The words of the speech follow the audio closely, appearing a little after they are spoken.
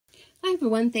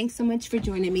everyone, thanks so much for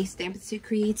joining me. Stampin' Sue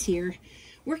Creates here,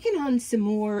 working on some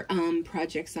more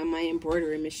projects on my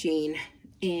embroidery machine,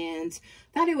 and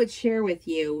thought I would share with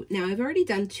you. Now, I've already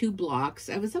done 2 blocks.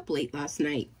 I was up late last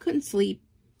night, couldn't sleep,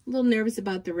 a little nervous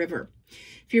about the river.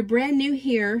 If you're brand new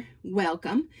here,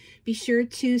 welcome. Be sure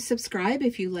to subscribe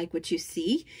if you like what you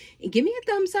see, and give me a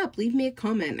thumbs up, leave me a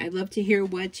comment. I'd love to hear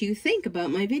what you think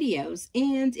about my videos.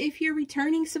 And if you're a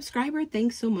returning subscriber,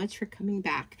 thanks so much for coming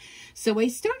back. So I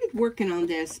started working on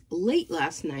this late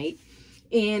last night,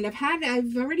 and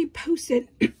I've already posted,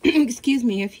 excuse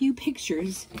me, a few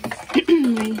pictures.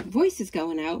 My voice is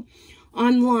going out.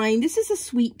 Online. This is a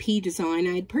Sweet Pea design.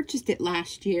 I had purchased it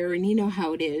last year, and you know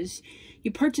how it is.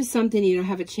 You purchase something, you don't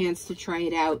have a chance to try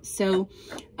it out. So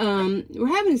we're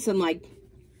having some like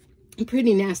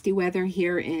pretty nasty weather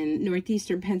here in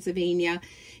northeastern Pennsylvania.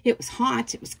 It was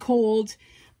hot, it was cold,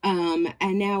 and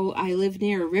now I live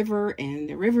near a river, and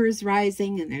the river is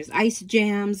rising, and there's ice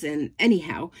jams, and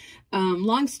anyhow,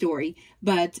 long story,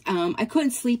 but I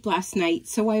couldn't sleep last night,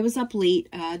 so I was up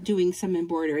late doing some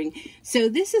embroidering. So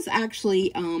this is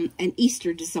actually an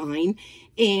Easter design,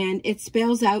 and it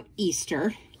spells out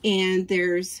Easter. And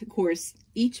there's, of course,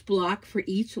 each block for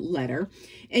each letter.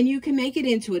 And you can make it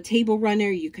into a table runner.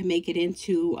 You can make it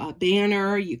into a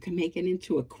banner. You can make it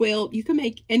into a quilt. You can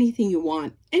make anything you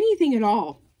want. Anything at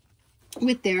all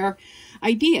with their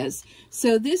ideas.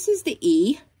 So this is the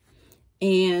E.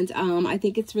 And I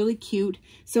think it's really cute.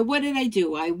 So what did I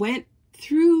do? I went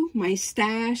through my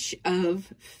stash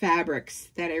of fabrics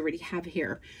that I already have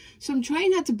here. So I'm trying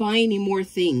not to buy any more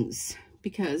things,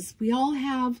 because we all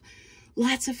have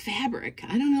lots of fabric.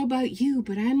 I don't know about you,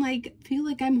 but feel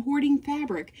like I'm hoarding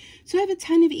fabric. So I have a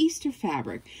ton of Easter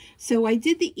fabric. So I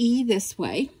did the E this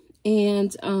way,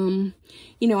 and you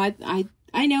know,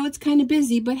 I know it's kind of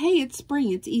busy, but hey, it's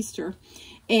spring, it's Easter.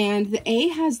 And the A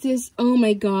has this, oh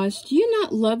my gosh, do you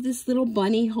not love this little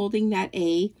bunny holding that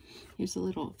A? There's a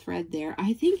little thread there.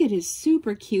 I think it is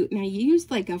super cute, and I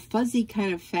used like a fuzzy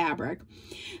kind of fabric.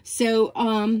 So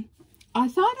I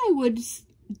thought I would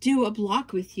do a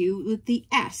block with you with the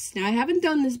S. Now, I haven't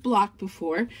done this block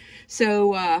before,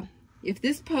 so if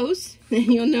this posts,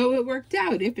 then you'll know it worked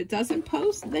out. If it doesn't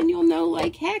post, then you'll know,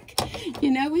 like, heck,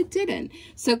 you know, it didn't.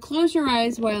 So close your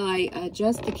eyes while I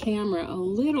adjust the camera a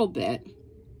little bit.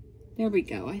 There we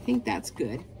go. I think that's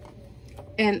good.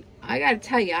 And I gotta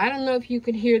tell you, I don't know if you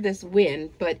can hear this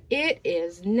wind, but it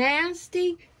is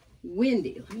nasty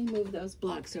windy. Let me move those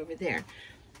blocks over there.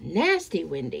 Nasty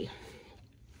windy.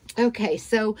 Okay,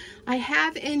 so I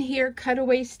have in here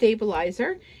cutaway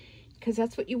stabilizer, because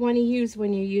that's what you want to use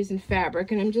when you're using fabric.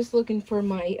 And I'm just looking for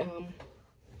my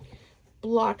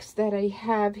blocks that I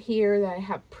have here that I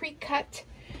have pre-cut.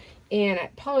 And I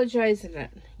apologize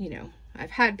that, you know,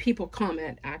 I've had people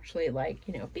comment actually like,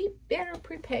 you know, be better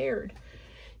prepared.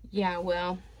 Yeah,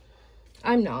 well,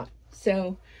 I'm not.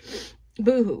 So,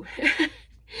 boo-hoo.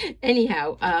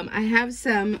 Anyhow, I have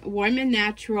some Warm and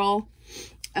Natural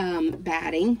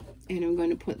batting, and I'm going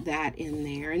to put that in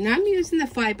there. And I'm using the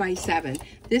 5x7.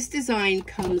 This design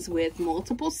comes with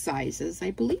multiple sizes,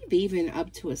 I believe even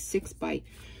up to a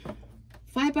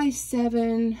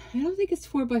 5x7. I don't think it's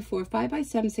 4x4,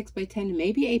 5x7, 6x10, and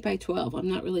maybe 8x12. I'm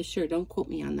not really sure, don't quote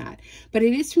me on that, but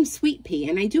it is from Sweet Pea,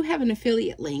 and I do have an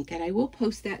affiliate link, and I will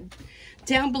post that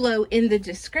down below in the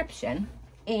description.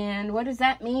 And what does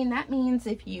that mean? That means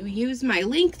if you use my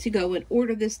link to go and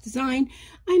order this design,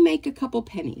 I make a couple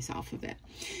pennies off of it.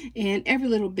 And every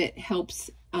little bit helps.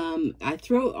 I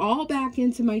throw it all back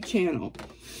into my channel.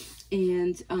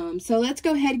 And so let's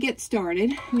go ahead and get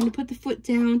started. I'm going to put the foot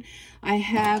down. I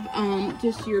have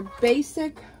just your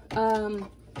basic, let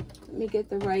me get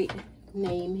the right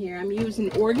name here. I'm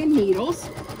using Oregon needles.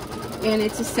 And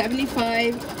it's a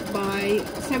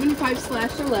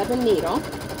 75/11 needle.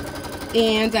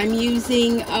 And I'm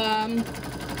using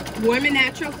Warm and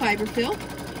Natural Fiber Fill.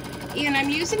 And I'm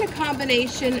using a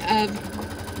combination of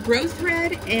Growth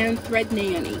Thread and Thread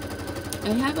Nanny.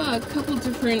 I have a couple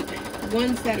different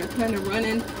ones that are kind of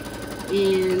running,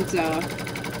 and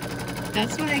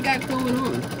that's what I got going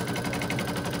on.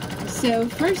 So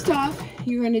first off,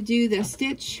 you're going to do the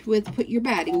stitch with put your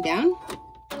batting down.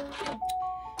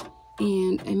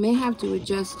 And I may have to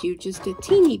adjust you just a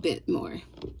teeny bit more.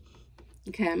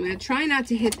 Okay, I'm going to try not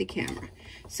to hit the camera.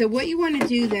 So what you want to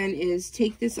do then is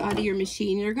take this out of your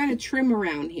machine. You're going to trim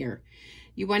around here.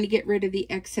 You want to get rid of the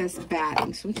excess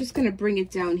batting. So I'm just going to bring it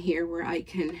down here where I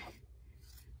can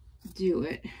do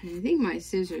it. I think my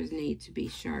scissors need to be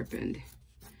sharpened.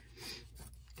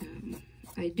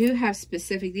 I do have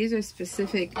specific, these are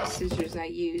specific scissors I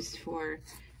used for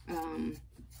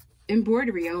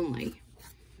embroidery only.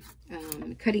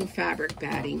 cutting fabric,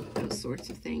 batting, those sorts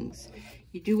of things.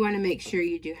 You do want to make sure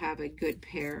you do have a good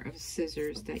pair of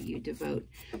scissors that you devote.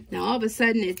 Now, all of a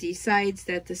sudden, it decides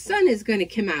that the sun is going to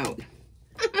come out.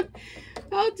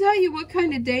 I'll tell you what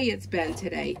kind of day it's been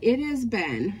today. It has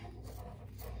been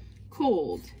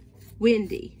cold,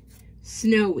 windy,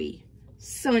 snowy,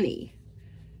 sunny,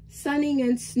 sunning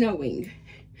and snowing,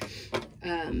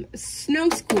 snow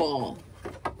squall.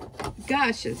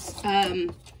 Gosh, I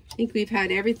think we've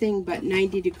had everything but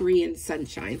 90-degree and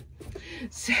sunshine.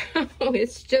 So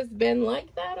it's just been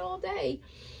like that all day.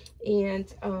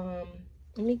 And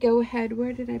let me go ahead.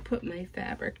 Where did I put my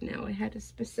fabric now? I had a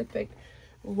specific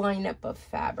lineup of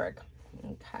fabric.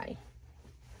 Okay.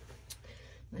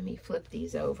 Let me flip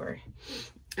these over.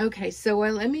 Okay, so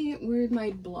where's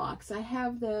my blocks? I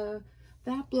have that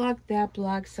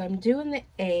block. So I'm doing the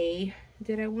A.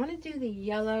 Did I want to do the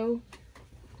yellow?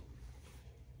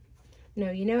 No,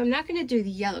 you know, I'm not going to do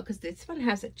the yellow because this one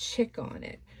has a chick on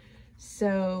it.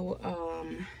 So, I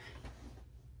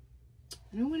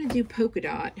don't want to do polka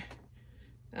dot.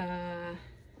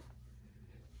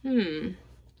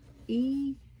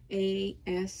 E-A-S-T-E-R.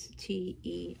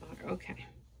 Okay.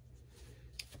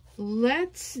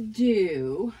 Let's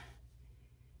do,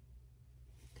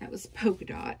 that was polka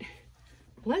dot.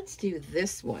 Let's do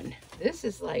this one. This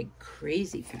is like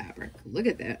crazy fabric. Look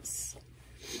at this.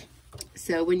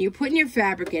 So when you're putting your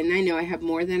fabric in, I know I have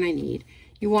more than I need.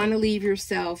 You want to leave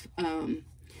yourself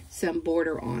some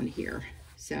border on here.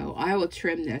 So I will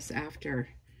trim this after.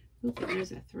 Oop,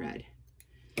 there's a thread.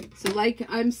 So like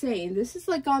I'm saying, this is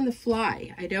like on the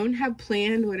fly. I don't have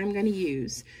planned what I'm going to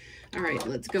use. All right,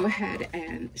 let's go ahead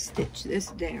and stitch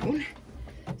this down.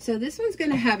 So this one's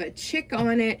going to have a chick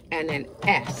on it and an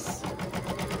S.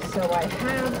 So I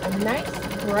have a nice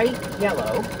bright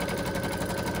yellow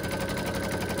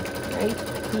right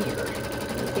here.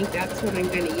 I think that's what I'm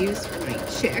going to use for my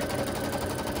chick.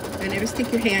 And never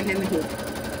stick your hand in the hoop.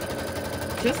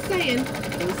 Just saying,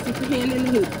 don't stick your hand in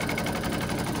the hoop.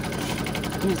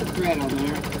 There's a thread on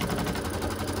there.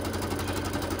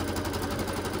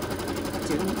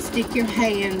 Don't stick your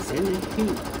hands in the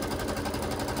hoop.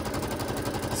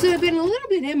 So I've been a little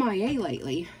bit MIA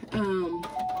lately.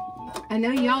 I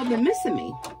know y'all have been missing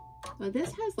me. Well,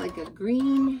 this has like a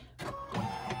green,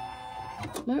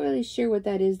 not really sure what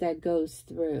that is that goes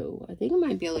through. I think it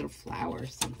might be a little flower or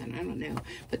something. I don't know.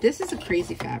 But this is a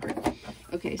crazy fabric.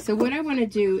 Okay, so what I want to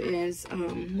do is,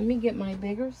 let me get my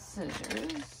bigger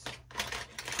scissors.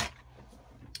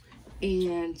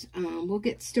 And we'll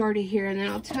get started here, and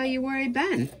then I'll tell you where I've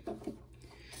been.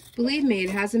 Believe me, it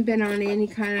hasn't been on any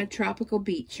kind of tropical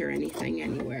beach or anything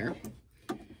anywhere.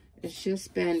 It's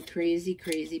just been crazy,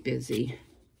 crazy busy.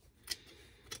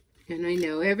 And I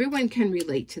know everyone can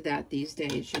relate to that these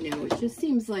days, you know. It just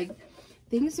seems like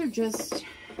things are just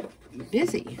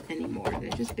busy anymore.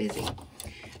 They're just busy.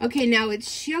 Okay, now it's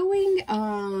showing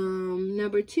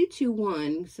number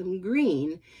 221, some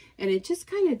green, and it just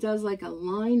kind of does like a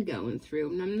line going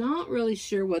through. And I'm not really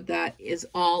sure what that is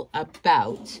all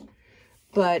about.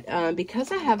 But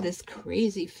because I have this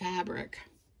crazy fabric,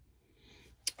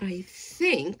 I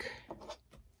think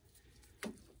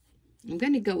I'm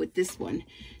going to go with this one.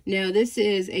 Now, this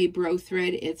is a bro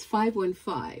thread. It's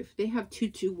 515. They have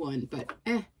 221, but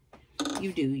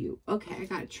you do you. Okay, I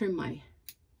got to trim my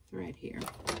thread here.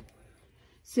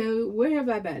 So, where have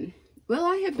I been? Well,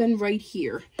 I have been right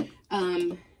here.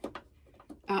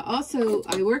 Also,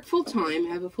 I work full-time.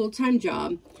 I have a full-time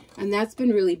job, and that's been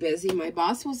really busy. My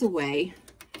boss was away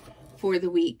for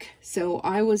the week, so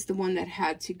I was the one that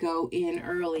had to go in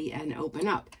early and open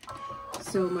up.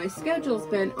 So my schedule's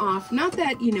been off. Not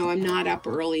that, you know, I'm not up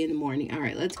early in the morning. All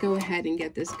right, let's go ahead and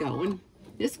get this going.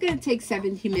 This is going to take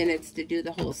 17 minutes to do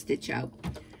the whole stitch out.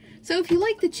 So if you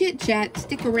like the chit chat,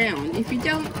 stick around. If you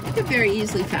don't, you can very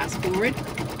easily fast forward.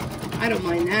 I don't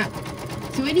mind that.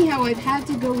 So anyhow, I've had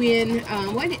to go in,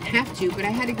 well, I didn't have to, but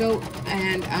I had to go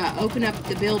and open up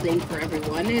the building for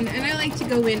everyone. And I like to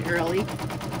go in early.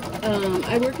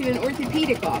 I work in an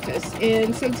orthopedic office,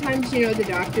 and sometimes, you know, the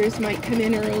doctors might come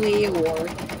in early, or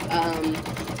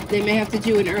they may have to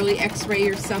do an early x-ray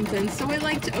or something. So I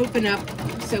like to open up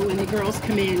so when the girls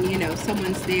come in, you know,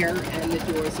 someone's there and the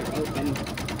doors are open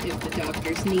if the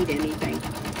doctors need anything.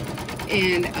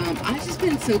 And I've just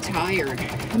been so tired.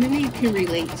 How many of you can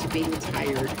relate to being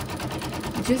tired?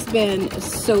 I've just been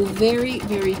so very,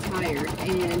 very tired.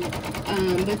 And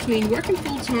between working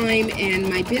full-time and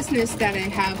my business that I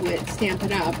have with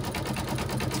Stampin' Up,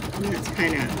 and that's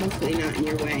kind of hopefully not in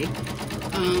your way,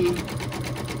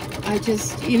 I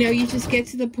just, you know, you just get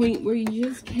to the point where you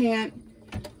just can't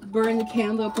burn the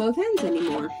candle at both ends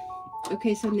anymore.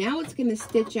 Okay, so now it's going to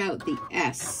stitch out the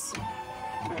S.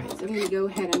 So I'm going to go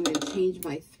ahead, I'm going to change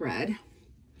my thread. And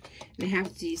I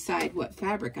have to decide what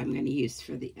fabric I'm going to use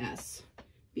for the S.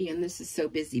 Being this is so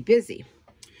busy.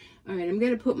 All right, I'm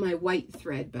going to put my white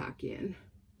thread back in.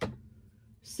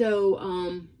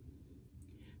 So,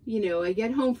 you know, I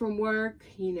get home from work,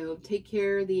 you know, take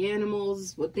care of the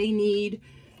animals, what they need,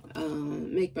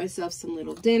 make myself some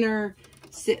little dinner,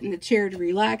 sit in the chair to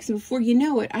relax. And before you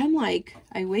know it, I'm like,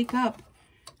 I wake up,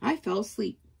 I fell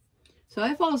asleep. So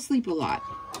I fall asleep a lot.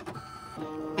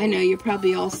 I know you're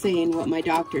probably all saying what my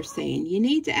doctor's saying. You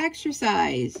need to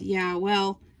exercise. Yeah,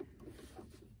 well,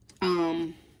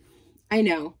 I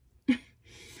know.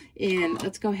 And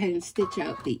let's go ahead and stitch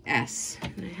out the S.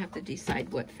 And I have to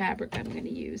decide what fabric I'm going to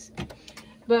use.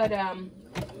 But I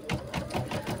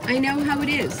know how it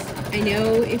is. I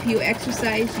know if you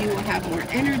exercise, you will have more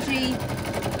energy.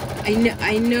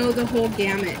 I know the whole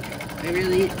gamut. I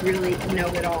really know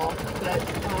it all. But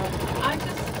I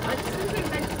just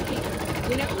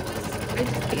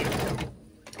can't.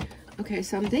 Okay,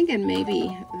 so I'm thinking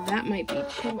maybe that might be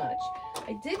too much.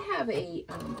 I did have a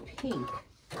pink.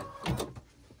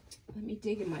 Let me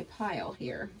dig in my pile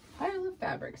here. Pile of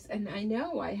fabrics. And I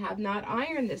know I have not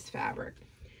ironed this fabric.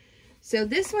 So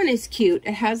this one is cute.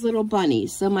 It has little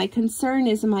bunnies. So my concern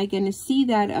is, am I going to see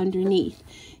that underneath?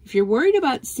 If you're worried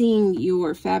about seeing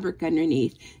your fabric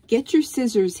underneath, get your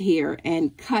scissors here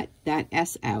and cut that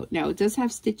S out. Now, it does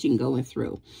have stitching going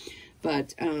through.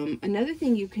 But another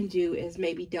thing you can do is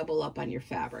maybe double up on your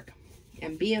fabric.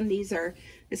 And being this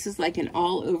is like an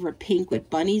all over pink with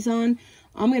bunnies on,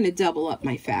 I'm going to double up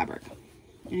my fabric.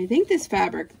 And I think this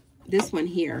fabric, this one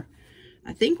here,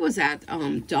 I think was at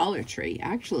Dollar Tree.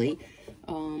 Actually,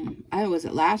 I was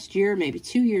it last year, maybe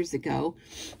 2 years ago.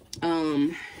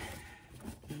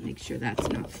 Make sure that's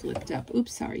not flipped up.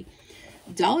 Oops, sorry.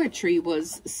 Dollar Tree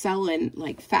was selling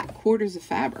like fat quarters of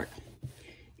fabric.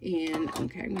 And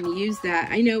okay, I'm going to use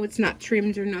that. I know it's not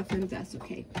trimmed or nothing. That's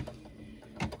okay.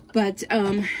 But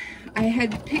I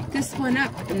had picked this one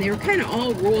up, and they were kind of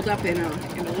all rolled up in a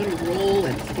little roll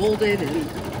and folded, and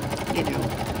you know,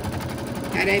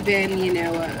 had I been, you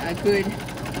know, a good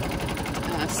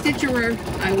stitcherer,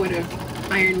 I would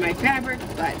have ironed my fabric.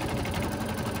 But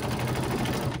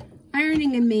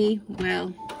ironing and me,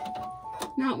 well,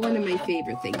 not one of my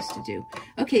favorite things to do.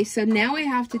 Okay, so now I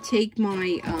have to take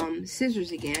my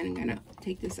scissors again. I'm going to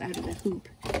take this out of the hoop.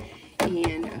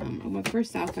 And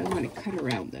first off, I want to cut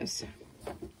around this.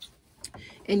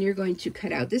 And you're going to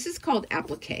cut out. This is called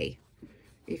applique,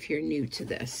 if you're new to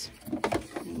this.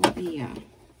 And let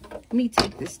me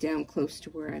take this down close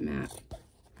to where I'm at,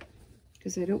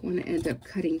 because I don't want to end up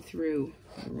cutting through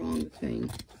the wrong thing.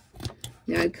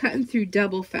 Now, I'm cutting through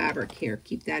double fabric here.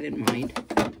 Keep that in mind.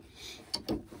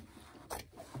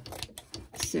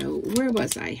 So, where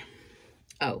was I?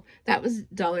 Oh, that was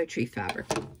Dollar Tree fabric.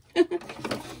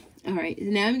 All right,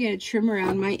 now I'm going to trim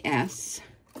around my S.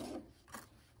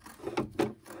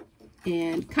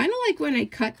 And kind of like when I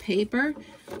cut paper,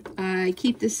 I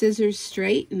keep the scissors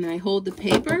straight and I hold the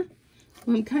paper.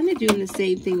 Well, I'm kind of doing the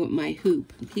same thing with my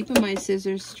hoop. I'm keeping my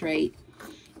scissors straight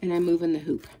and I'm moving the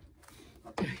hoop.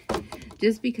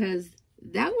 Just because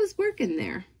that was working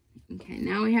there. Okay,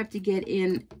 now I have to get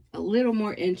in a little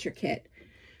more intricate.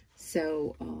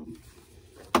 So, I'm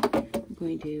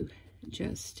going to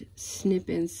just snip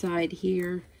inside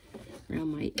here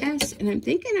around my S, and I'm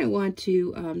thinking I want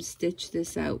to stitch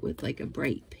this out with like a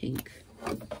bright pink,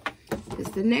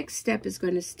 because the next step is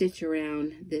going to stitch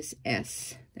around this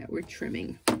S that we're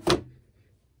trimming.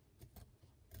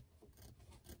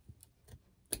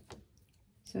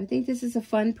 So I think this is a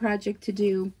fun project to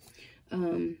do.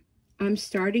 I'm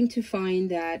starting to find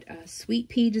that Sweet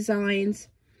Pea designs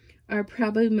are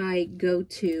probably my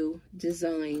go-to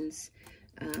designs.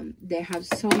 They have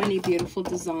so many beautiful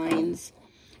designs.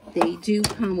 They do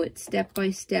come with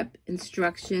step-by-step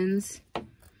instructions.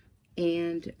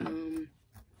 And,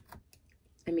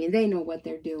 I mean, they know what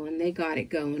they're doing. They got it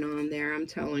going on there, I'm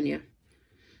telling you.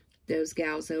 Those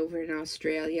gals over in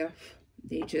Australia,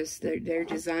 their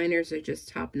designers are just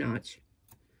top-notch.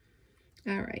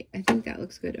 All right, I think that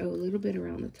looks good. Oh, a little bit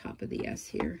around the top of the S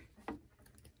here.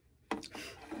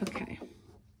 Okay.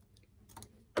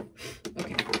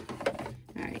 Okay.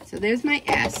 All right, so there's my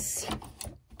S.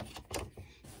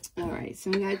 All right,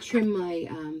 so I'm going to trim my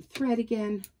thread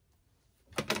again.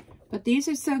 But these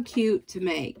are so cute to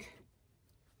make.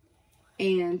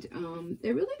 And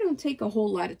they really don't take a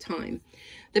whole lot of time.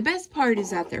 The best part is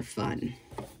that they're fun.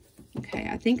 Okay,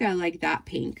 I think I like that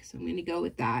pink, so I'm going to go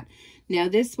with that. Now,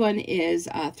 this one is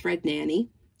Thread Nanny,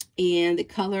 and the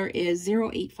color is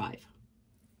 085.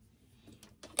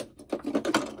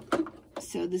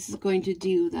 so this is going to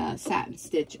do the satin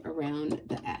stitch around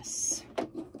the S.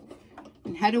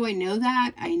 And how do I know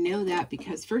that? I know that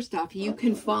because first off, you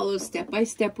can follow step by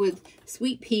step with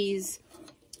Sweet Pea's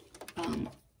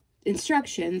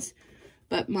instructions,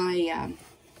 but my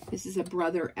this is a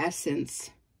Brother Essence.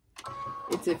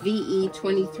 It's a VE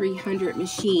 2300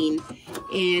 machine,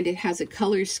 and it has a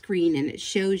color screen, and it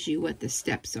shows you what the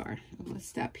steps are.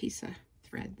 What's that piece of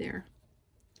thread there?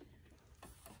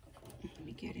 Let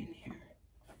me get in here.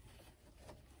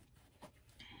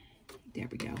 There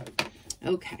we go.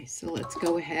 Okay, so let's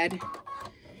go ahead.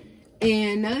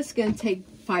 And now it's going to take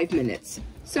 5 minutes.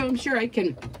 So I'm sure I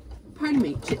can, pardon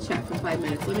me, chit-chat for 5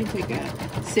 minutes. Let me take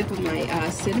a sip of my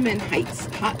Cinnamon Heights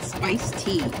Hot Spice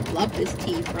Tea. Love this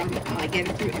tea from, I get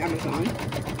it through Amazon.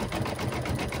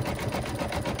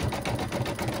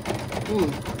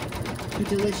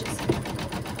 Delicious.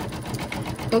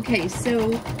 Okay,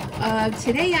 so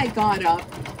today I got up,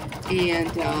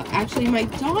 and actually my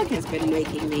dog has been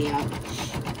waking me up,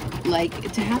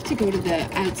 like to have to go to the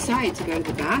outside to go to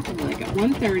the bathroom like at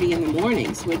 1:30 in the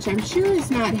mornings, which I'm sure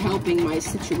is not helping my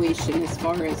situation as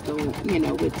far as going, you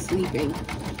know, with sleeping.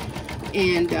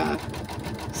 And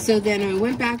so then I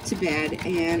went back to bed,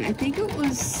 and I think it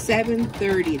was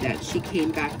 7:30 that she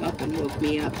came back up and woke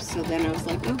me up. So then I was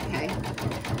like, okay.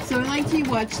 So I like to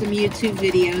watch some YouTube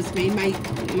videos, made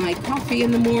my coffee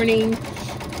in the morning,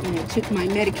 and I took my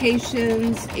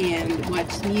medications and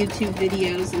watched some YouTube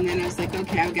videos, and then I was like,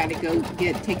 okay, I've got to go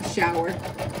take a shower.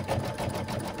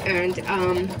 And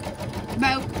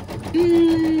about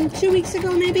 2 weeks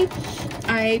ago maybe,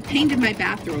 I painted my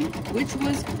bathroom, which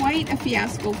was quite a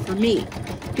fiasco for me,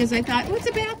 because I thought, what's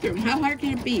a bathroom? How hard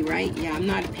can it be, right? Yeah, I'm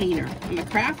not a painter. I'm a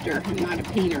crafter. I'm not a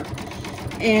painter.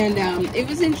 And it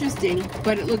was interesting,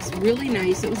 but it looks really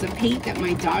nice. It was a paint that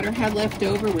my daughter had left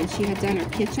over when she had done her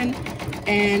kitchen,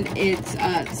 and it's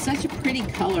such a pretty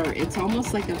color. It's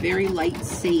almost like a very light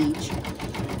sage.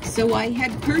 So I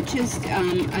had purchased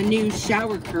a new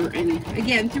shower curtain,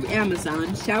 again through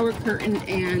Amazon, shower curtain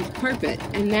and carpet,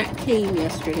 and that came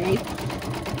yesterday.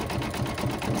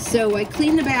 So I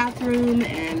cleaned the bathroom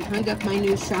and hung up my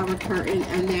new shower curtain,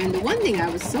 and then the one thing I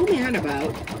was so mad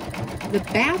about, the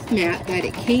bath mat that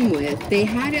it came with, they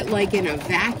had it like in a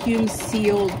vacuum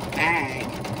sealed bag.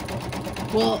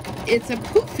 Well, it's a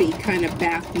poofy kind of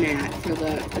bath mat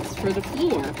it's for the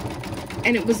floor.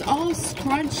 And it was all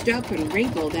scrunched up and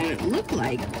wrinkled, and it looked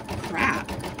like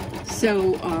crap.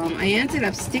 So I ended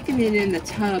up sticking it in the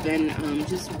tub and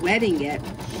just wetting it.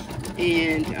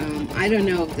 And I don't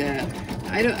know if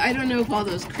I don't know if all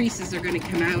those creases are going to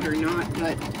come out or not,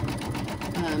 but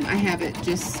I have it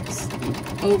just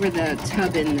over the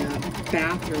tub in the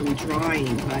bathroom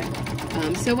drying.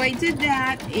 But so I did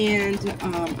that, and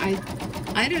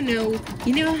I don't know,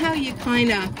 you know how you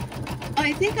kind of, oh,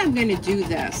 I think I'm going to do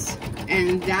this,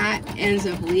 and that ends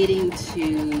up leading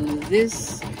to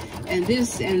this, and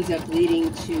this ends up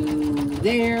leading to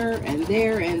there, and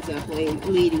there ends up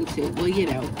leading to, well, you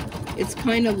know, it's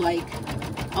kind of like,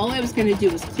 all I was going to do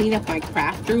was clean up my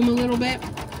craft room a little bit.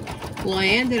 Well, I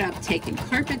ended up taking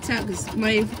carpets out, because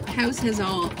my house has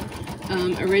all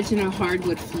original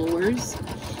hardwood floors.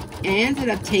 I ended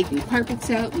up taking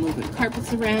carpets out, moving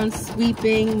carpets around,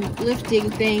 sweeping, lifting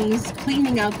things,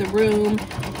 cleaning out the room,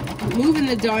 moving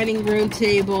the dining room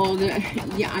table,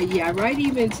 yeah, right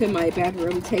even to my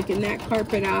bedroom, taking that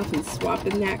carpet off and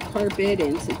swapping that carpet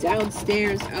into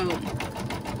downstairs. Oh,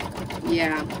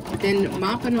 yeah. Then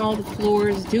mopping all the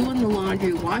floors, doing the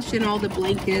laundry, washing all the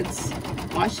blankets,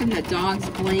 washing the dog's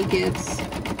blankets.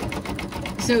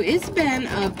 So it's been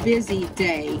a busy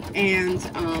day, and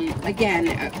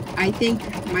again, I think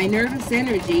my nervous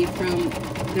energy from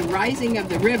the rising of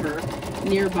the river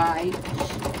nearby.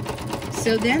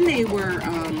 So then they were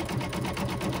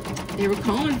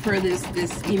calling for this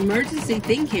emergency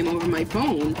thing came over my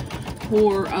phone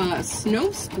for a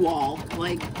snow squall.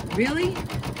 Like, really?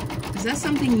 Is that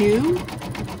something new?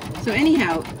 So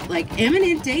anyhow, like,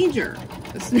 imminent danger.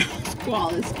 A snow squall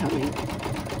is coming.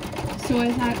 So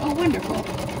I thought, oh, wonderful.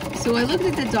 So I looked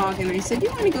at the dog and I said, you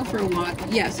want to go for a walk?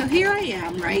 Yeah, so here I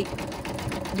am, right?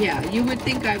 Yeah, you would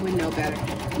think I would know better.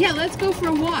 Yeah, let's go for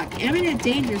a walk. Imminent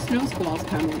danger, snow squall's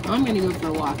coming. I'm going to go for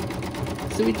a walk.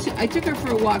 So I took her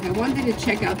for a walk. I wanted to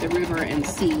check out the river and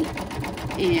see.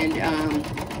 And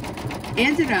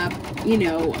ended up, you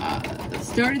know,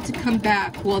 started to come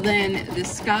back. Well, then the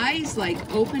skies, like,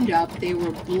 opened up. They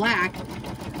were black.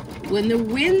 When the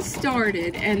wind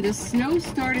started and the snow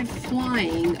started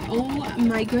flying, oh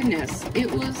my goodness, it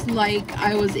was like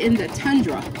I was in the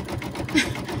tundra.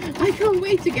 I couldn't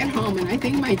wait to get home, and I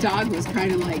think my dog was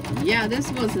kind of like, yeah,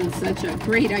 this wasn't such a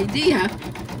great idea.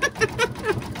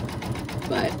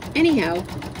 But anyhow,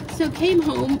 so came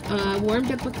home,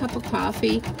 warmed up a cup of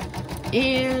coffee,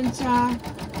 and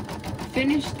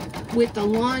finished with the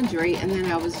laundry, and then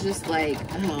I was just like,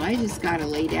 oh, I just gotta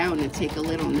lay down and take a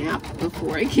little nap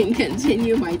before I can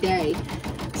continue my day.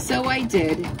 So I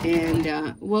did,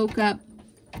 and woke up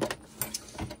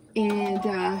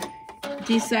and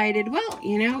decided, well,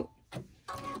 you know,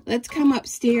 let's come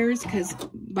upstairs, because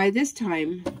by this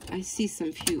time I see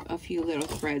a few little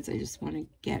threads I just want to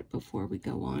get before we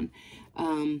go on.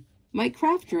 My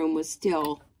craft room was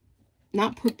still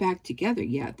not put back together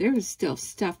yet. There was still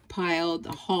stuff piled.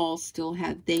 The hall still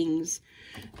had things.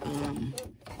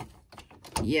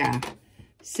 Yeah.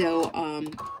 So,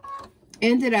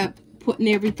 ended up putting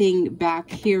everything back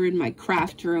here in my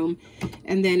craft room.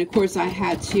 And then, of course, I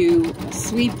had to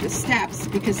sweep the steps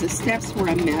because the steps were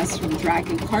a mess from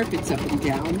dragging carpets up and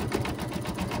down.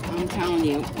 I'm telling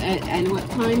you. And what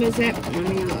time is it? Let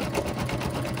me look.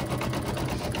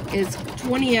 It's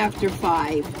 20 after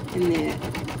 5 in the,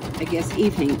 I guess,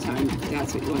 evening time, if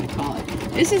that's what you want to call it.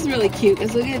 This is really cute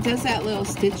because look, it does that little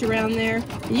stitch around there.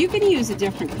 You can use a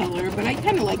different color, but I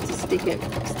kind of like to stick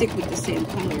with the same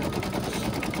color.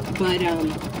 But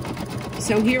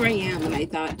so here I am, and I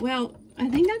thought, well, I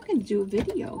think I'm going to do a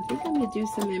video. I think I'm going to do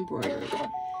some embroidery.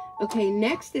 Okay,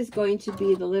 next is going to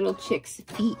be the little chick's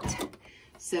feet.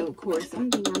 So, of course, I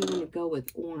think I'm going to go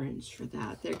with orange for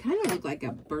that. They kind of look like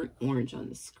a burnt orange on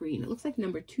the screen. It looks like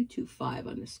number 225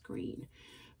 on the screen.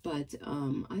 But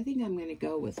I think I'm going to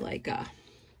go with like a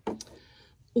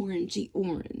orangey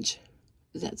orange.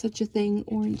 Is that such a thing?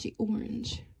 Orangey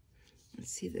orange.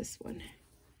 Let's see this one.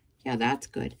 Yeah, that's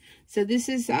good. So this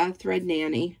is Thread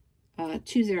Nanny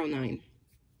 209.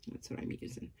 That's what I'm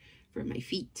using for my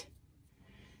feet.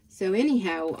 So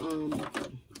anyhow,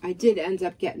 I did end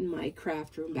up getting my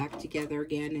craft room back together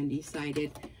again and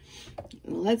decided,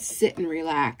 let's sit and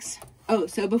relax. Oh,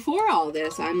 so before all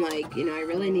this, I'm like, you know, I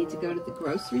really need to go to the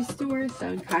grocery store. So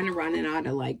I'm kind of running out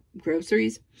of like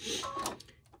groceries.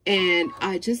 And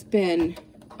I just been,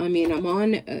 I mean, I'm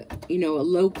on, you know, a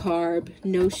low carb,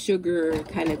 no sugar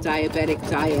kind of diabetic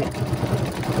diet.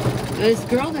 This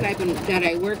girl that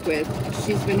I work with,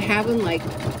 she's been having like,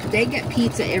 they get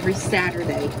pizza every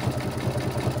Saturday.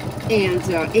 And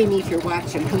Amy, if you're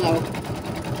watching, hello.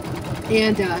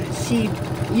 And she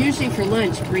usually for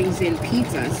lunch brings in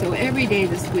pizza. So every day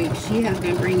this week, she has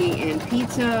been bringing in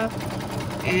pizza.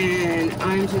 And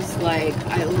I'm just like,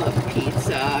 I love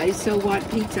pizza. I so want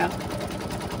pizza.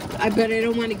 But I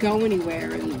don't want to go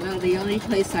anywhere. And well, the only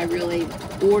place I really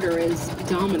order is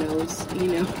Domino's, you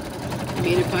know. I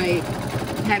mean, if I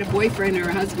had a boyfriend or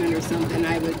a husband or something,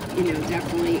 I would, you know,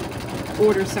 definitely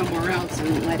order somewhere else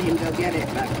and let him go get it.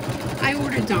 But I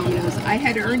ordered Domino's. I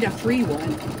had earned a free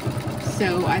one.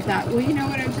 So I thought, well, you know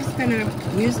what, I'm just going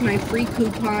to use my free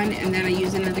coupon, and then I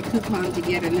use another coupon to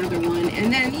get another one.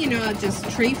 And then, you know, I'll just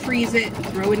tray freeze it,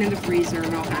 throw it in the freezer,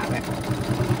 and I'll have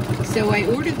it. So I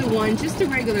ordered the one, just a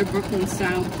regular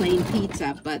Brooklyn-style plain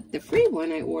pizza. But the free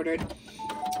one I ordered,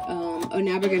 oh,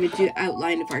 now we're going to do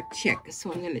outline of our chick.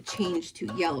 So I'm going to change to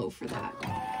yellow for that.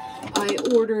 I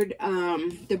ordered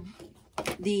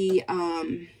the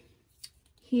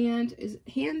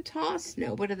hand toss?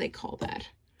 No, what do they call that?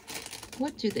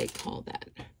 What do they call that?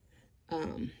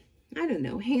 I don't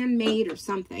know, handmade or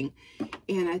something.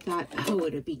 And I thought, oh,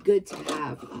 it'd be good to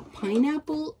have a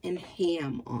pineapple and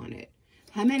ham on it.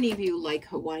 How many of you like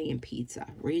Hawaiian pizza?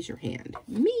 Raise your hand.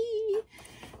 Me.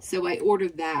 So I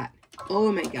ordered that.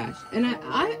 Oh my gosh. And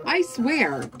I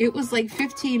swear it was like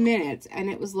 15 minutes and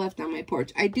it was left on my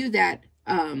porch. I do that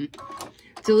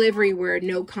delivery where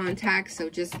no contact, so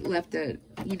just left a,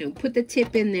 you know, put the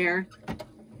tip in there,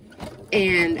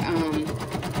 and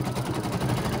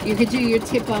you could do your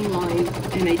tip online,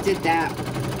 and I did that,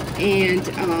 and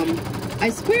I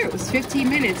swear it was 15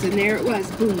 minutes, and there it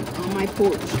was, boom, on my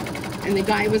porch. And the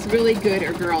guy was really good,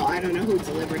 or girl, I don't know who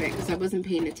delivered it because I wasn't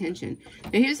paying attention.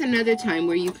 Now here's another time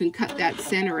where you can cut that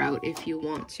center out if you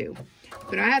want to.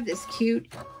 But I have this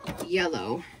cute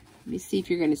yellow. Let me see if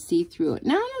you're going to see through it.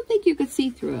 No, I don't think you could see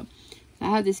through it. So I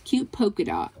have this cute polka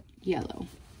dot yellow.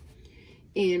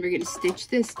 And we're going to stitch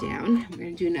this down. We're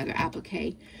going to do another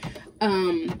applique.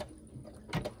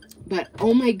 But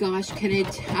oh my gosh, can I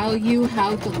tell you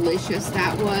how delicious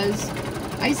that was?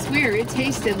 I swear it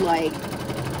tasted like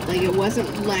it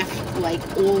wasn't left like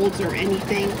old or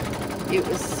anything. It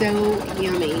was so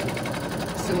yummy.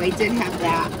 So I did have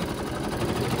that.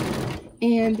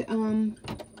 And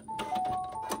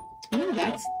yeah,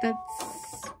 that's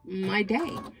my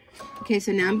day. Okay,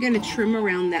 so now I'm going to trim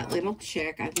around that little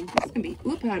chick. I think this is going to be,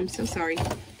 oops, I'm so sorry.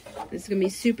 This is going to be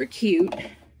super cute.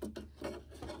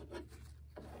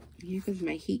 Here goes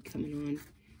my heat coming on. You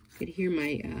could hear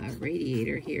my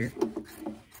radiator here.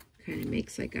 Kind of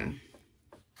makes like a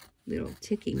little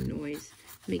ticking noise.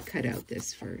 Let me cut out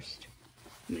this first.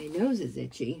 My nose is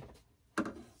itchy.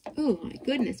 Oh my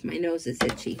goodness, my nose is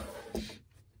itchy.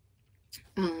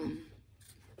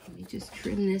 Let me just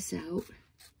trim this out.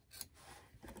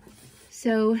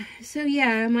 So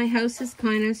yeah, my house is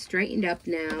kind of straightened up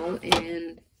now,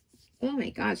 and oh my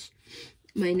gosh,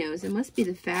 my nose, it must be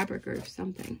the fabric or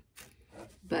something.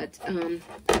 But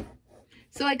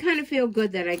so I kind of feel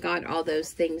good that I got all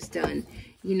those things done.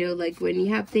 You know, like when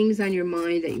you have things on your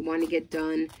mind that you want to get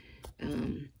done.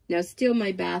 Now still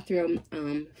my bathroom,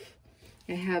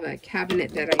 I have a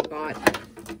cabinet that I bought.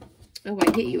 Oh,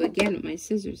 I hit you again with my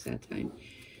scissors that time.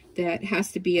 That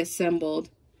has to be assembled.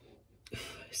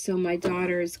 So my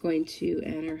daughter is going to,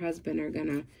 and her husband are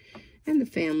gonna, and the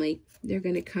family, they're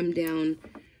gonna come down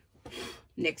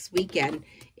next weekend.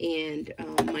 And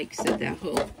Mike said that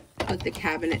he'll put the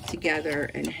cabinet together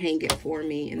and hang it for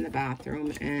me in the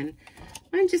bathroom. And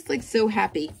I'm just like so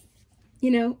happy.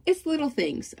 You know, it's little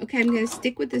things. Okay, I'm going to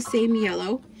stick with the same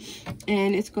yellow.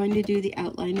 And it's going to do the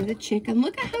outline of the chick. And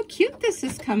look at how cute this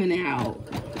is coming out.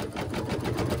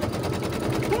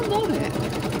 I love it.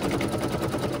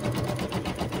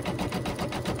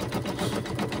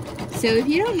 So if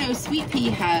you don't know, Sweet Pea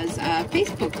has a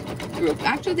Facebook group.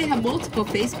 Actually, they have multiple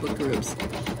Facebook groups.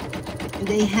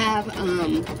 They have,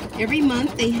 every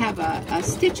month they have a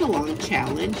stitch-along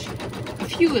challenge. A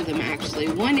few of them, actually.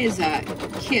 One is a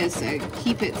KISS, a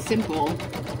Keep It Simple.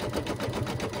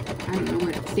 I don't know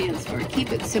what it stands for.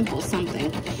 Keep It Simple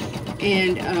something.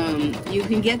 And you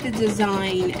can get the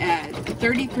design at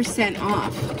 30%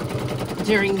 off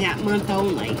during that month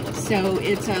only. So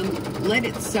it's a Let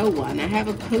It Sew one. I have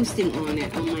a posting on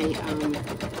it on my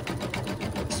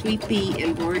Sweet Pea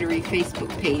Embroidery Facebook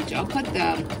page. I'll put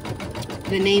the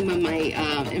name of my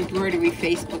embroidery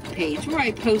Facebook page where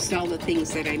I post all the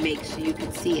things that I make so you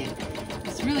can see it.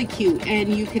 It's really cute,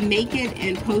 and you can make it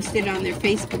and post it on their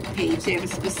Facebook page. They have a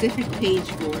specific page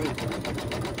for it.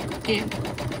 And,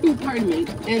 ooh, pardon me,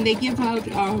 and they give out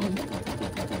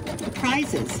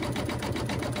prizes.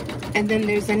 And then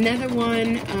there's another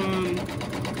one,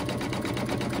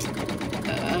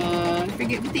 I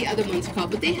forget what the other one's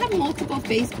called, but they have multiple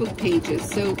Facebook pages.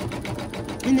 So,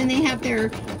 and then they have their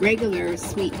regular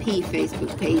Sweet Pea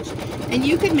Facebook page. And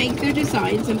you can make their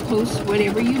designs and post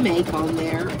whatever you make on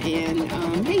there. And,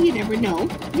 hey, you never know.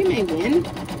 You may win,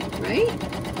 right?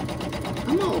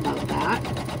 I'm all about that.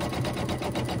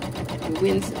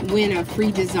 Win a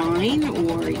free design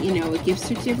or, you know, a gift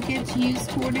certificate to use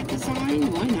toward a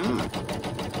design. Why not?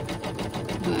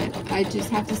 But I just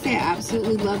have to say, I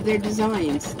absolutely love their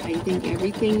designs. I think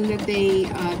everything that they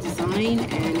design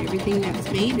and everything that's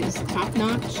made is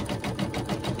top-notch.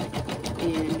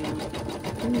 And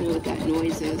I don't know what that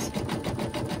noise is.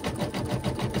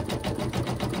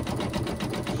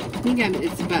 I think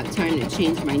it's about time to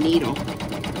change my needle.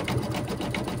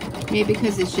 Maybe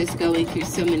because it's just going through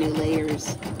so many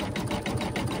layers.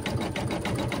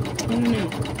 I don't know.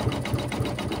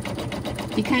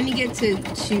 You kind of get to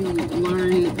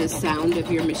learn the sound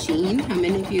of your machine. How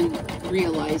many of you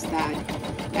realize that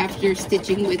after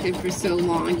stitching with it for so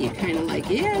long, you kind of like,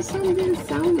 yeah, something didn't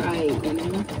sound right, you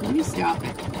know? Let me stop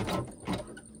it.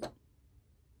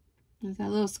 That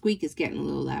little squeak is getting a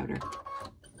little louder.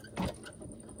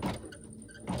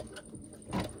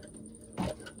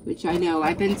 Which I know,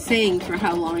 I've been saying for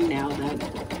how long now that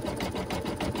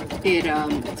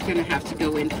it's going to have to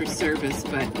go in for service.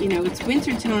 But, you know, it's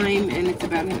winter time and it's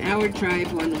about an hour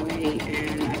drive one way,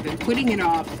 and I've been putting it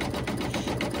off.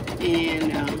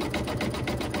 And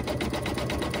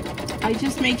I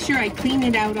just make sure I clean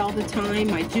it out all the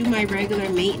time. I do my regular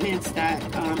maintenance that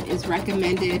is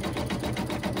recommended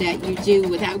that you do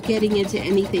without getting into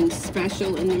anything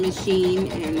special in the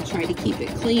machine, and try to keep it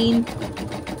clean.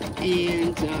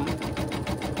 And,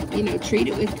 you know, treat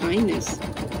it with kindness.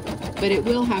 But it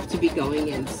will have to be going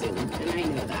in soon, and I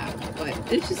know that. But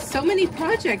there's just so many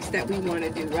projects that we want to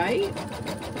do, right?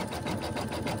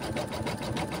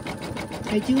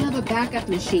 I do have a backup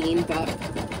machine, but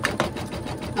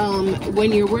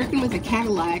when you're working with a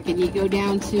Cadillac and you go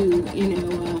down to, you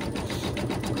know,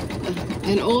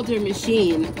 an older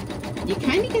machine, you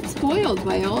kind of get spoiled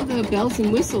by all the bells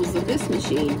and whistles of this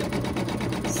machine.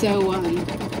 So,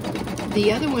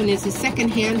 the other one is a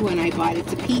second-hand one I bought.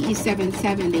 It's a PE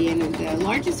 770, and the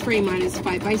largest frame on it is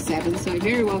 5x7, so I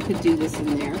very well could do this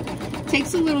in there. It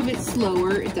takes a little bit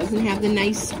slower. It doesn't have the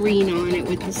nice screen on it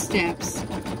with the steps.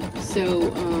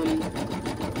 So,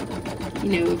 you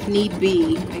know, if need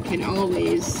be, I can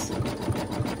always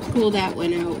pull that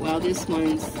one out while this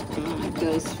one's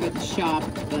those for the shop,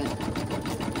 but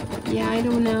yeah, I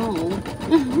don't know.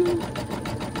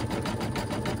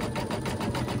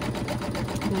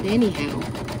 But anyhow,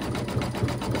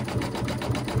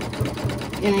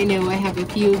 and I know I have a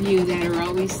few of you that are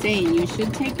always saying, you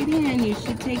should take it in, you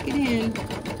should take it in.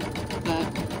 But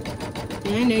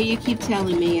I know you keep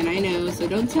telling me, and I know, so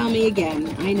don't tell me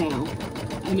again. I know.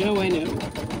 I know.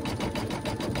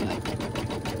 But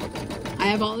I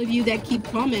have all of you that keep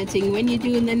commenting, when you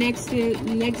doing the next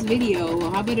video?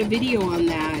 How about a video on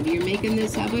that? You're making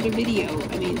this, how about a video?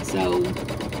 I mean, so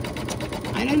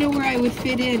I don't know where I would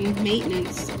fit in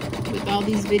maintenance with all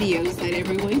these videos that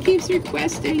everyone keeps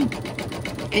requesting.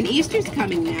 And Easter's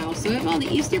coming now, so I have all the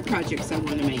Easter projects I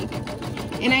want to make.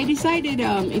 And I decided,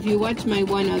 if you watch my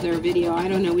one other video, I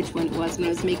don't know which one it was, when I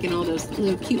was making all those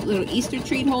little cute little Easter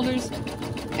treat holders,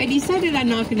 I decided I'm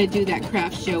not going to do that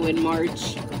craft show in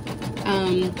March.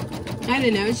 I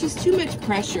don't know, it's just too much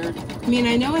pressure. I mean,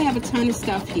 I know I have a ton of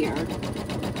stuff here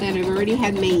that I've already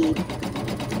had made.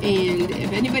 And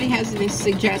if anybody has any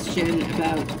suggestion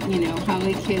about, you know, how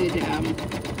I could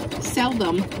sell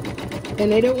them,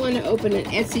 and I don't want to open an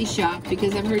Etsy shop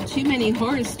because I've heard too many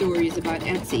horror stories about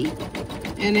Etsy.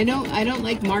 And I don't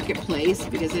like Marketplace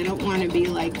because I don't want to be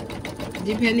like,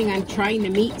 depending on trying to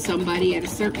meet somebody at a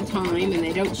certain time and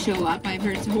they don't show up. I've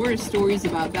heard some horror stories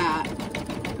about that.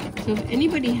 So if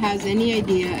anybody has any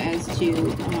idea as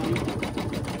to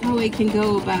how I can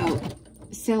go about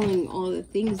selling all the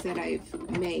things that I've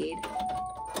made,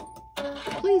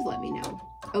 please let me know.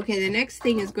 Okay, the next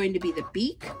thing is going to be the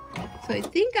beak. So I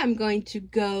think I'm going to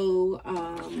go,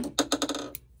 I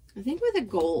think with a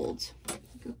gold.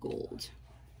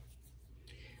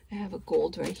 I have a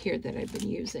gold right here that I've been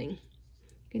using. I'm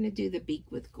going to do the beak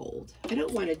with gold. I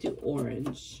don't want to do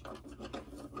orange,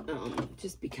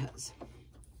 just because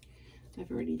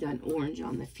I've already done orange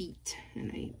on the feet.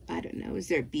 And I don't know, is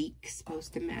their beak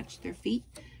supposed to match their feet?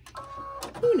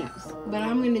 Who knows? But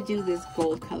I'm going to do this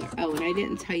gold color. Oh, and I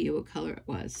didn't tell you what color it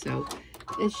was. So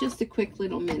it's just a quick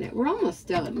little minute. We're almost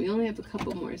done. We only have a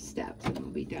couple more steps and we'll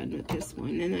be done with this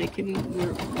one. And I can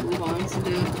move on to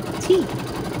the tea.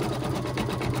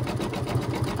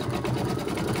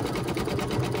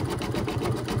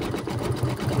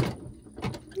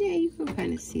 Yeah, you can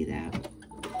kind of see that.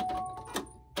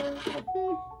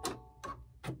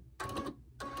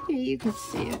 Yeah, you can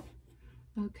see it.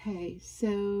 Okay,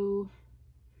 so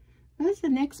that's the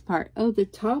next part. Oh, the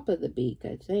top of the beak,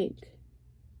 I think.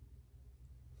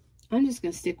 I'm just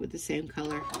going to stick with the same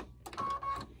color.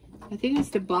 I think it's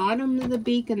the bottom of the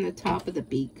beak and the top of the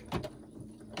beak.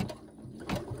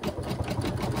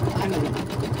 I don't know.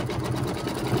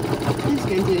 I'm just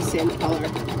going to do the same color.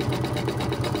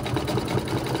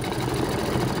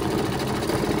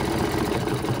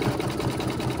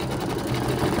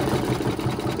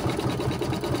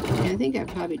 I think I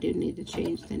probably do need to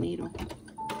change the needle.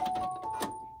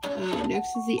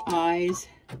 Next is the eyes.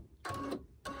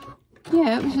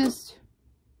 Yeah, it was just,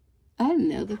 I don't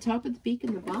know, the top of the beak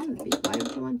and the bottom of the beak. Why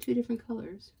would you want two different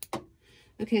colors?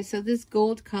 Okay, so this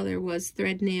gold color was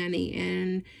Thread Nanny,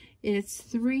 and it's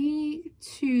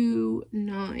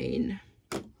 329.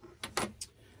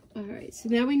 All right, so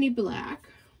now we need black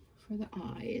for the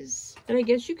eyes. And I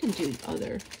guess you can do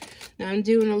other. Now I'm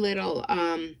doing a little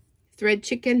thread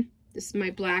chicken. This is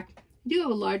my black. I do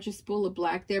have a larger spool of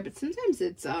black there, but sometimes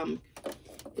it's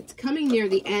coming near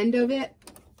the end of it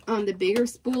on the bigger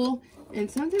spool,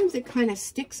 and sometimes it kind of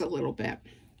sticks a little bit.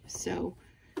 So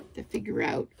to figure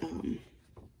out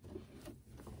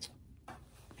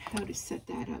how to set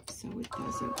that up so it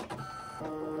doesn't.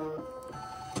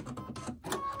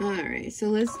 All right, so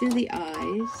let's do the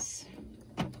eyes.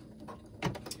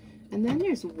 And then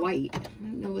there's white. I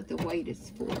don't know what the white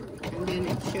is for. And then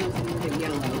it shows another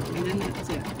yellow. And then that's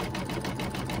it.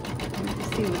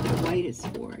 Let's see what the white is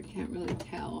for. I can't really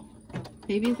tell.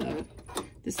 Maybe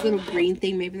this little green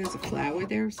thing, maybe there's a flower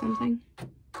there or something.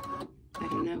 I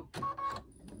don't know.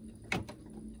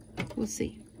 We'll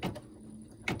see.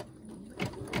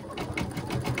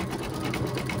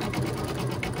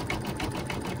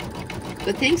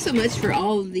 But thanks so much for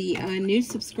all of the new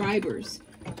subscribers.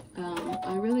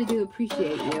 I really do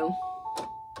appreciate you.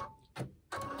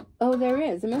 Oh, there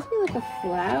is. It must be like a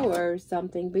flower or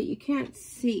something, but you can't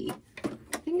see. I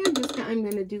think I'm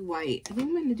going to do white. I think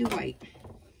I'm going to do white.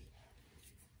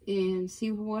 And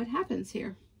see what happens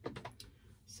here.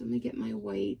 So let me get my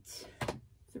white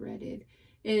threaded.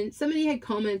 And somebody had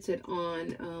commented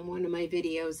on one of my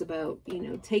videos about, you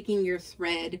know, taking your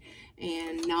thread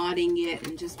and knotting it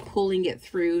and just pulling it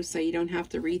through so you don't have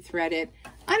to rethread it.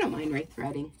 I don't mind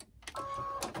rethreading.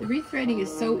 The rethreading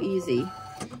is so easy.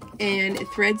 and it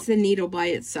threads the needle by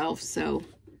itself, so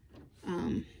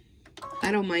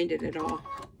I don't mind it at all.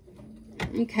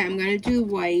 Okay, I'm going to do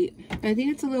white. I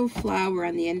think it's a little flower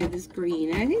on the end of this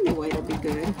green. I think the white will be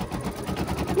good.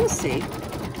 We'll see.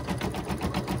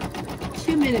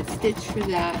 2-minute stitch for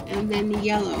that, and then the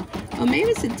yellow. Oh, maybe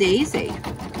it's a daisy. I'm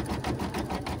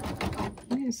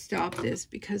going to stop this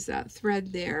because that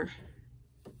thread there.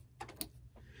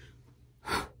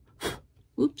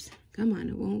 Oops, come on,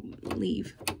 it won't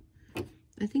leave.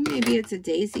 I think maybe it's a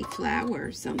daisy flower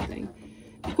or something.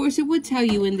 Of course, it would tell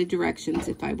you in the directions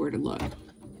if I were to look.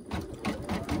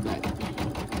 But,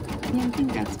 yeah, I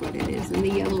think that's what it is. And the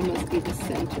yellow must be the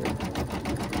center.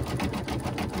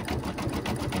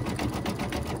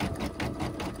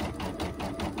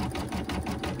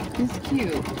 It's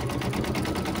cute.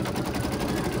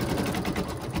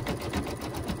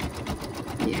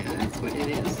 Yeah, that's what it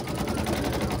is.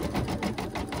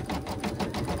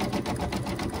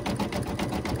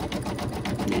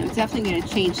 Yeah, it's definitely going to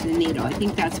change the needle. I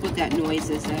think that's what that noise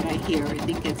is that I hear. I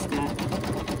think it's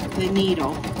the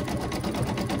needle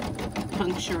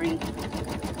puncturing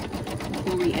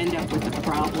before we end up with a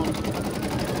problem.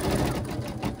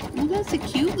 Oh, that's a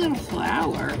cute little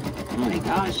flower. Oh my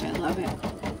gosh, I love it.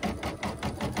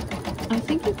 I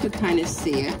think you could kind of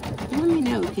see it. Let me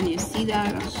know. Can you see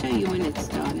that? I'll show you when it's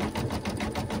done.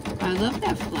 I love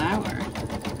that flower.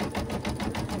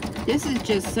 This is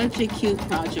just such a cute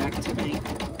project to make.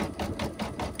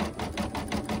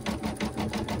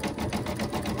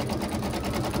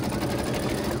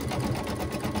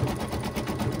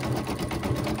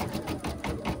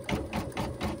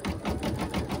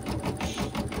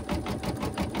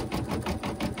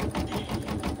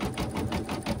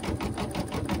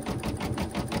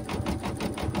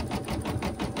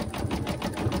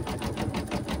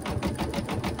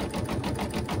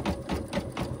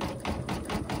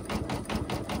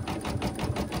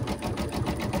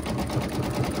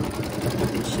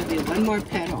 One more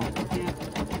petal. Yeah.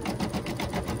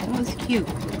 That was cute.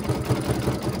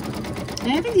 I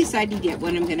haven't decided yet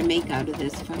what I'm going to make out of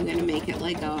this. If I'm going to make it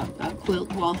like a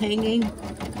quilt wall hanging.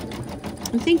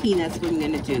 I'm thinking that's what I'm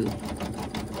going to do.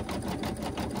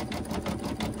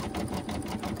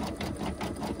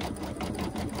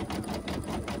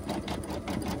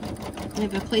 I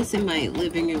have a place in my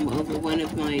living room over one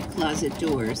of my closet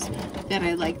doors that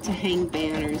I like to hang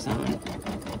banners on.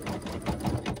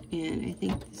 And I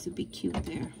think this would be cute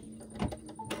there.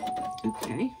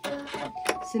 Okay.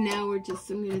 So now I'm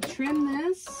going to trim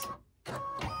this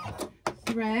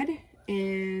thread,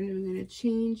 and I'm going to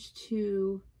change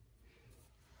to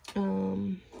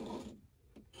a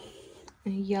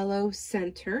yellow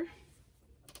center.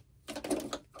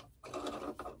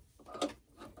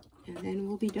 And then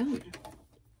we'll be done.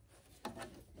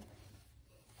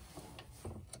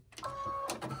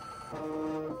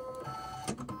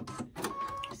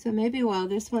 So maybe while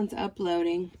this one's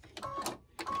uploading,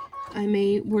 I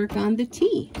may work on the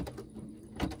tea.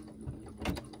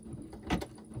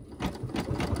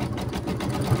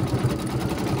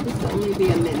 This will only be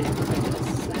a minute for the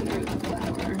center of the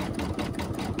flower.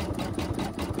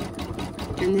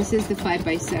 And this is the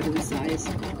 5x7 size.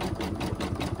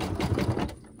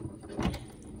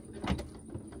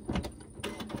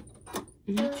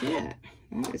 And that's it.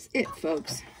 That is it,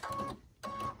 folks.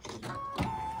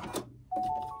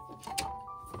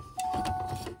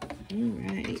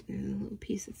 Alright, a little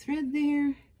piece of thread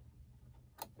there.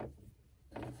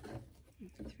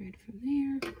 Thread from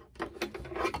there.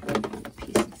 A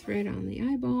piece of thread on the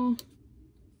eyeball.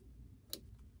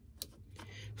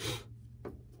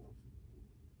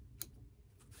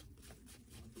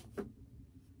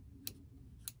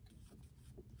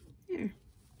 There.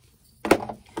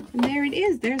 And there it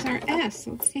is. There's our S.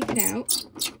 Let's take it out.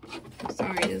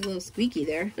 Sorry, there's a little squeaky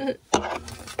there.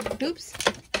 Oops.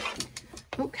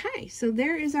 Okay, so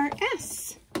there is our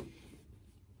S.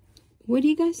 What do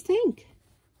you guys think?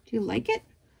 Do you like it?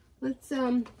 Let's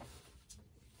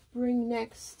bring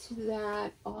next to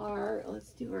that our, let's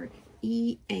do our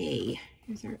EA.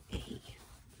 Here's our A.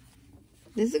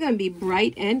 This is going to be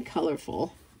bright and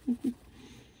colorful.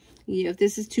 You know, if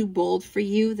this is too bold for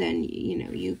you, then, you know,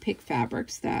 you pick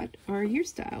fabrics that are your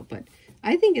style. But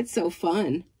I think it's so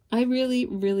fun. I really,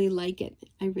 really like it.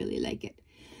 I really like it.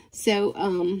 So,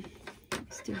 I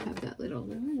still have that little,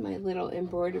 my little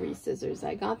embroidery scissors.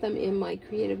 I got them in my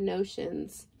Creative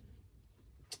Notions.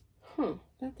 Huh,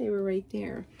 thought they were right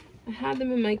there. I had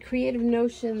them in my Creative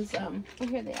Notions, oh,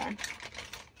 here they are.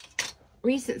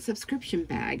 Recent subscription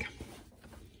bag.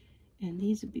 And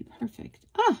these would be perfect.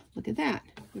 Oh, look at that.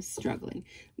 I was struggling.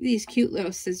 These cute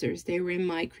little scissors. They were in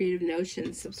my Creative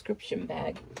Notions subscription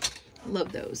bag.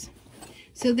 Love those.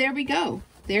 So there we go.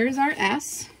 There's our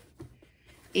S.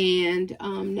 And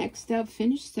next up,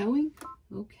 finish sewing.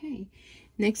 Okay.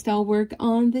 Next, I'll work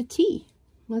on the T.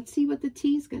 Let's see what the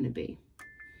T is going to be.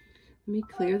 Let me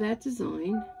clear that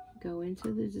design. Go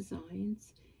into the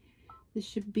designs. This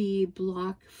should be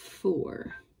block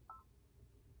 4.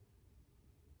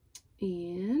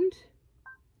 And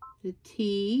the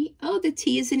T. Oh, the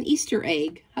T is an Easter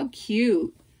egg. How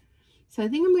cute. So I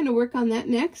think I'm going to work on that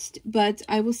next, but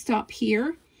I will stop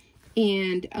here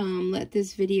and let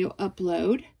this video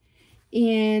upload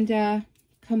and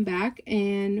come back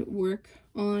and work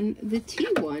on the T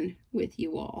one with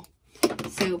you all.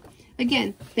 So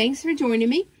again, thanks for joining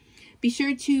me. Be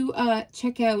sure to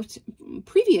check out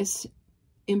previous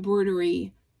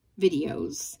embroidery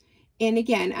videos. And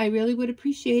again, I really would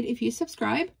appreciate if you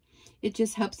subscribe. It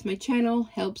just helps my channel,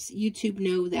 helps YouTube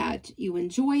know that you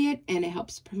enjoy it, and it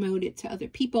helps promote it to other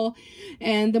people.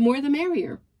 And the more the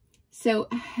merrier. So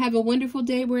have a wonderful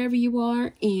day wherever you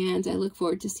are, and I look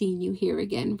forward to seeing you here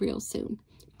again real soon.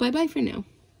 Bye-bye for now.